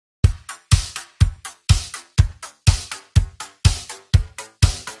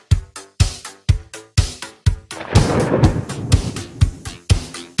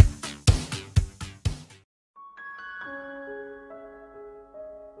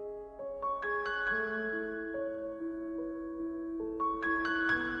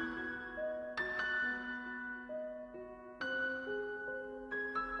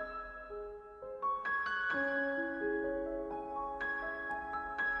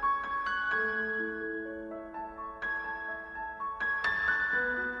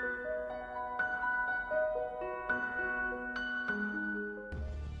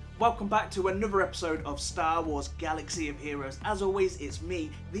Welcome back to another episode of Star Wars Galaxy of Heroes. As always, it's me,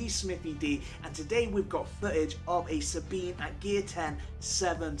 the Smithie, and today we've got footage of a Sabine at Gear 10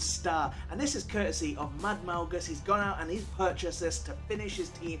 7-star. And this is courtesy of Mad Malgus. He's gone out and he's purchased this to finish his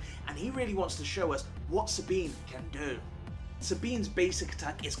team, and he really wants to show us what Sabine can do. Sabine's basic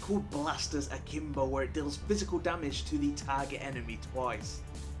attack is called Blaster's Akimbo, where it deals physical damage to the target enemy twice.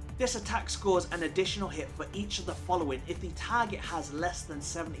 This attack scores an additional hit for each of the following if the target has less than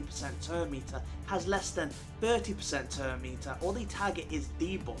 70% turn meter, has less than 30% turn meter, or the target is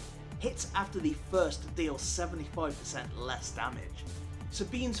debuffed. Hits after the first deal 75% less damage.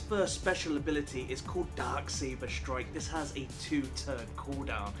 Sabine's first special ability is called Darksaber Strike. This has a 2-turn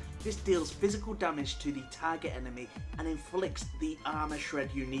cooldown. This deals physical damage to the target enemy and inflicts the Armor Shred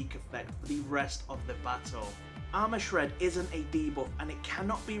unique effect for the rest of the battle. Armor Shred isn't a debuff and it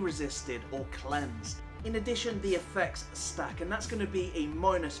cannot be resisted or cleansed. In addition, the effects stack, and that's going to be a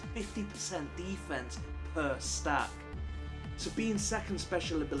minus 50% defense per stack. Sabine's second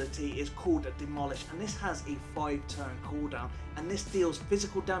special ability is called Demolish, and this has a 5-turn cooldown, and this deals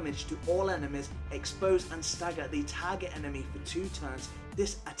physical damage to all enemies, expose and stagger the target enemy for 2 turns.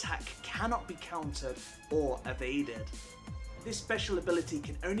 This attack cannot be countered or evaded. This special ability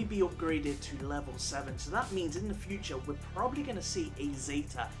can only be upgraded to level 7, so that means in the future we're probably going to see a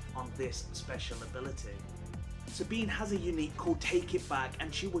Zeta on this special ability. Sabine has a unique called Take It Back,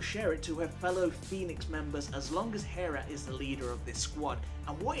 and she will share it to her fellow Phoenix members as long as Hera is the leader of this squad.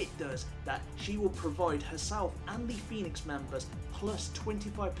 And what it does, that she will provide herself and the Phoenix members plus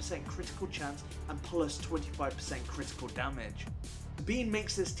 25% critical chance and plus 25% critical damage. Sabine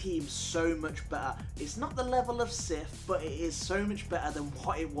makes this team so much better. It's not the level of Sith, but it is so much better than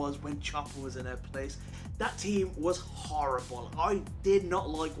what it was when Chopper was in her place. That team was horrible. I did not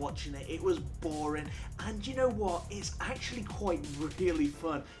like watching it. It was boring. And you know what? It's actually quite really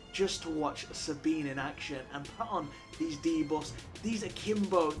fun just to watch Sabine in action and put on these debuffs, these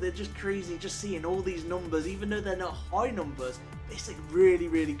Akimbo. They're just crazy just seeing all these numbers, even though they're not high numbers. It's a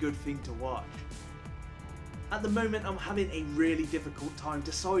really good thing to watch. At the moment, I'm having a really difficult time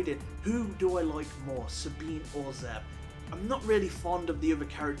deciding who do I like more, Sabine or Zeb. I'm not really fond of the other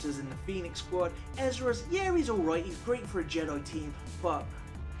characters in the Phoenix squad. Ezra's, yeah, he's alright, he's great for a Jedi team, but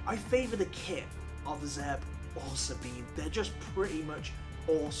I favour the kit of Zeb or Sabine. They're just pretty much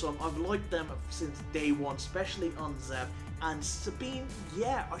awesome. I've liked them since day one, especially on Zeb. And Sabine,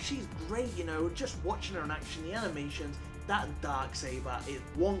 yeah, she's great, you know, just watching her in action, the animations, that Darksaber is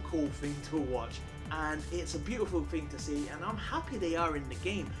one cool thing to watch. And it's a beautiful thing to see, and I'm happy they are in the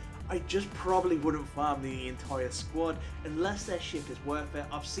game. I just probably wouldn't farm the entire squad unless their ship is worth it.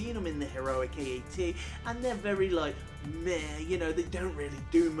 I've seen them in the Heroic AAT and they're very like meh, you know, they don't really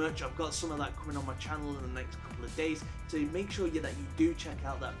do much. I've got some of that coming on my channel in the next couple of days, so make sure that you do check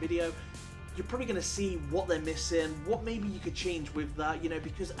out that video. You're probably going to see what they're missing, what maybe you could change with that, you know,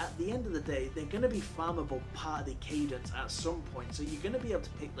 because at the end of the day, they're going to be farmable part of the cadence at some point, so you're going to be able to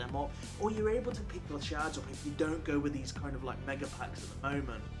pick them up, or you're able to pick the shards up if you don't go with these kind of like mega packs at the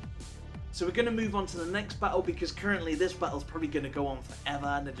moment. So we're going to move on to the next battle, because currently this battle's probably going to go on forever,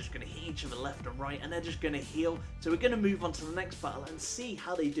 and they're just going to hit each other left and right, and they're just going to heal. So we're going to move on to the next battle and see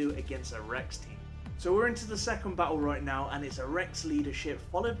how they do against a Rex team. So we're into the second battle right now, and it's a Rex leadership,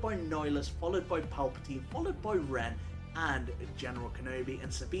 followed by Nihilus, followed by Palpatine, followed by Ren, and General Kenobi.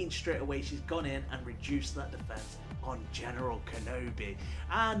 And Sabine, straight away, she's gone in and reduced that defense on General Kenobi.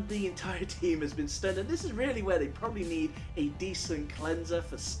 And the entire team has been stunned, and this is really where they probably need a decent cleanser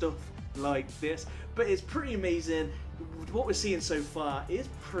for stuff like this. But it's pretty amazing. What we're seeing so far is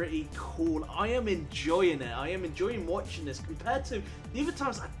pretty cool. I am enjoying it. I am enjoying watching this compared to the other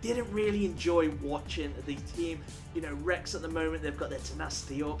times I didn't really enjoy watching the team. You know, Rex at the moment, they've got their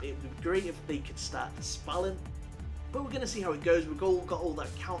tenacity up. It would be great if they could start dispelling. But we're going to see how it goes. We've got all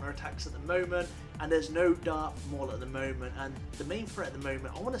that counter attacks at the moment, and there's no Darth Maul at the moment. And the main threat at the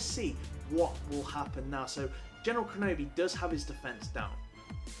moment, I want to see what will happen now. So General Kenobi does have his defense down.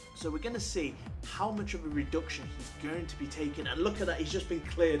 So we're going to see how much of a reduction he's going to be taking. And look at that, he's just been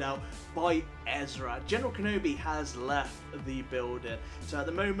cleared out by Ezra. General Kenobi has left the building. So at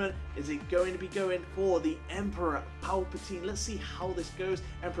the moment, is it going to be going for the Emperor Palpatine? Let's see how this goes.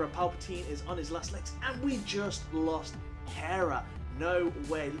 Emperor Palpatine is on his last legs, and we just lost Hera. No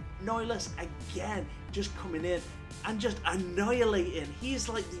way. Nihilus again, just coming in and just annihilating. He's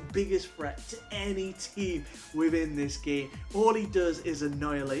like the biggest threat to any team within this game. All he does is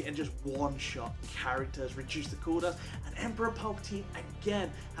annihilate and just one-shot characters, reduce the cooldown. And Emperor Palpatine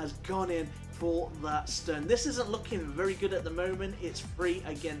again has gone in for that stun. This isn't looking very good at the moment. It's 3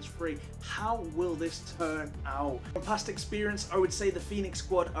 against 3. How will this turn out? From past experience, I would say the Phoenix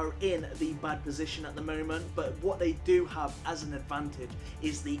squad are in the bad position at the moment, but what they do have as an advantage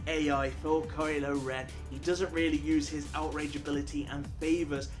is the AI for Kylo Ren. He doesn't really use his outrage ability and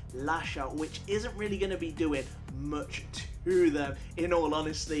favors Lash Out, which isn't really going to be doing much to them. In all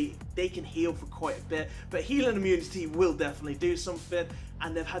honesty, they can heal for quite a bit, but healing immunity will definitely do something,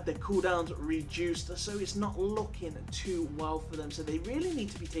 and they've had their cooldowns reduced, so it's not looking too well for them. So they really need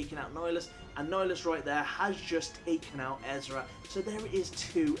to be taking out Nihilus, and Nihilus right there has just taken out Ezra. So there is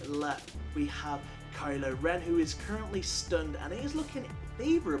 2 left. We have Kylo Ren, who is currently stunned, and it is looking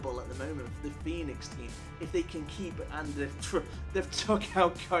favourable at the moment for the Phoenix team if they can keep it. And they've took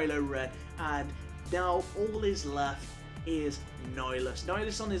out Kylo Ren, and now all is left is Nihilus.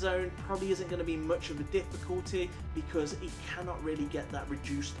 Nihilus on his own probably isn't going to be much of a difficulty because he cannot really get that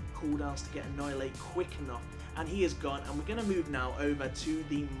reduced cooldowns to get Annihilate quick enough, and he is gone. And we're going to move now over to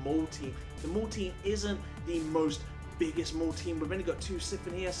the Maul team. The Maul team isn't the most biggest Maul team. We've only got 2 Sith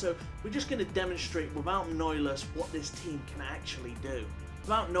in here, so we're just going to demonstrate without Nihilus what this team can actually do.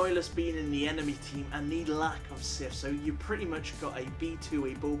 Without Nihilus being in the enemy team and the lack of Sith, so you pretty much got a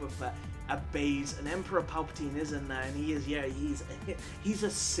B2, a Boba Fett, a Baze, an Emperor Palpatine is in there, and he is, yeah, he's a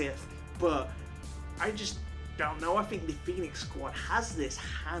Sith, but I just don't know. I think the Phoenix squad has this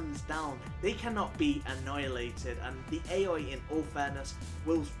hands down. They cannot be annihilated, and the AI, in all fairness,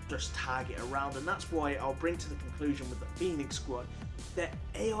 will just target around, and that's why I'll bring to the conclusion with the Phoenix squad that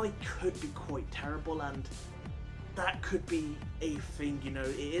AI could be quite terrible, and that could be a thing. You know,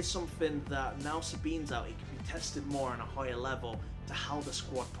 it is something that now Sabine's out, it can be tested more on a higher level to how the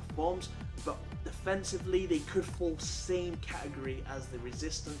squad performs, but defensively they could fall same category as the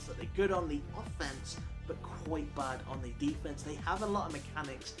Resistance, that they're good on the offense but quite bad on the defense. They have a lot of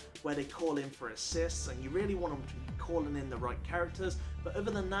mechanics where they call in for assists, and you really want them to be calling in the right characters, but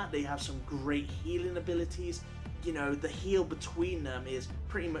other than that they have some great healing abilities. You know, the heal between them is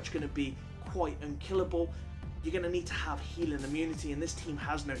pretty much going to be quite unkillable. You're going to need to have healing immunity, and this team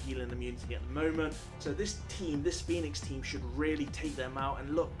has no healing immunity at the moment. So this team, this Phoenix team, should really take them out.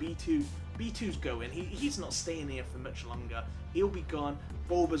 And look, B2's going. He's not staying here for much longer. He'll be gone.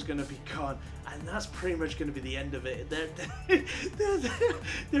 Boba's going to be gone. And that's pretty much going to be the end of it.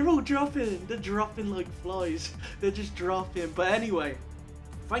 They're all dropping. They're dropping like flies. They're just dropping. But anyway,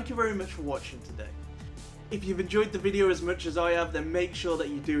 thank you very much for watching today. If you've enjoyed the video as much as I have, then make sure that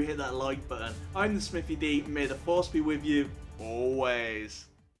you do hit that like button. I'm the Smithy D. May the Force be with you always.